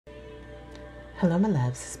Hello, my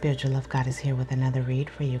loves. Spiritual Love God is here with another read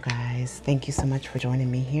for you guys. Thank you so much for joining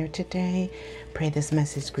me here today. Pray this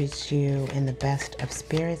message greets you in the best of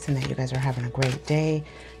spirits and that you guys are having a great day,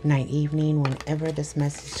 night, evening. Whenever this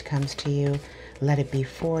message comes to you, let it be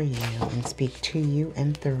for you and speak to you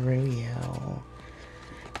and through you.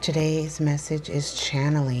 Today's message is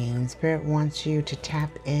channeling. Spirit wants you to tap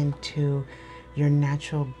into your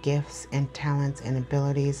natural gifts and talents and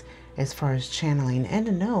abilities as far as channeling, and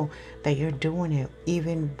to know that you're doing it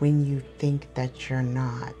even when you think that you're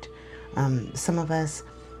not. Some of us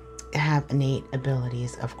have innate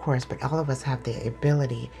abilities, of course, but all of us have the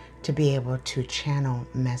ability to be able to channel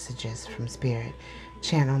messages from spirit.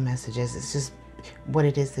 Channel messages, it's just what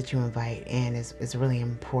it is that you invite in is really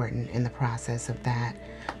important in the process of that.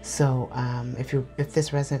 So if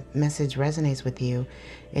this message resonates with you,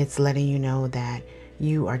 it's letting you know that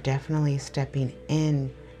you are definitely stepping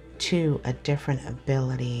in to a different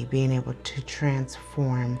ability, being able to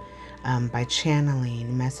transform by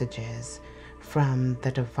channeling messages from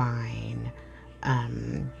the divine.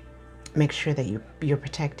 Make sure that you're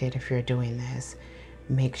protected if you're doing this.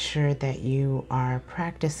 Make sure that you are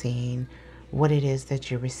practicing what it is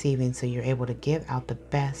that you're receiving so you're able to give out the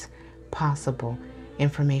best possible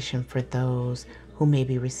information for those who may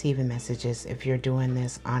be receiving messages if you're doing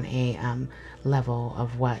this on a level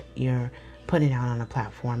of what you're putting out on a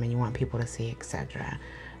platform and you want people to see, etc.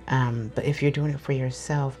 But if you're doing it for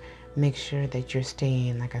yourself, make sure that you're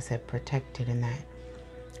staying, like I said, protected, in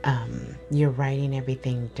that you're writing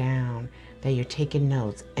everything down, that you're taking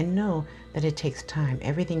notes, and know that it takes time.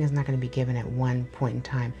 Everything is not going to be given at one point in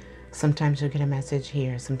time. Sometimes you'll get a message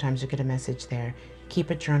here, sometimes you'll get a message there. Keep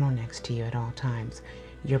a journal next to you at all times.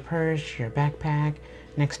 Your purse, your backpack,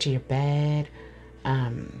 next to your bed.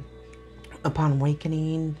 Upon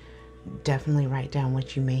awakening, definitely write down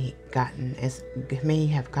what you may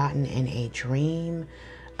have gotten in a dream.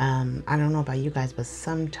 I don't know about you guys, but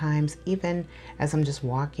sometimes even as I'm just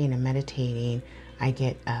walking and meditating, I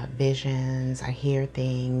get visions, I hear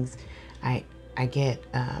things, I get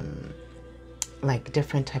like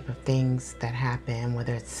different type of things that happen,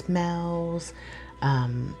 whether it's smells,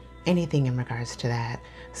 anything in regards to that,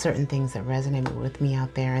 certain things that resonate with me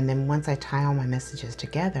out there. And then once I tie all my messages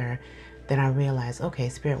together, then I realize, okay,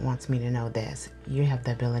 Spirit wants me to know this. You have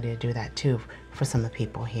the ability to do that too for some of the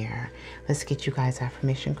people here. Let's get you guys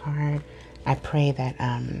affirmation card. I pray that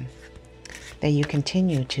that you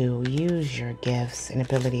continue to use your gifts and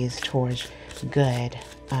abilities towards good,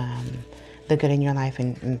 the good in your life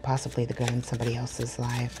and possibly the good in somebody else's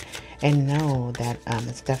life, and know that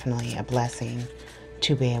it's definitely a blessing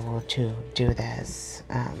to be able to do this.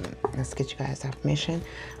 Let's get you guys affirmation.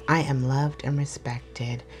 I am loved and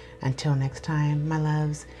respected. Until next time, my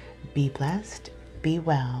loves, be blessed, be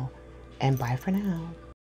well, and bye for now.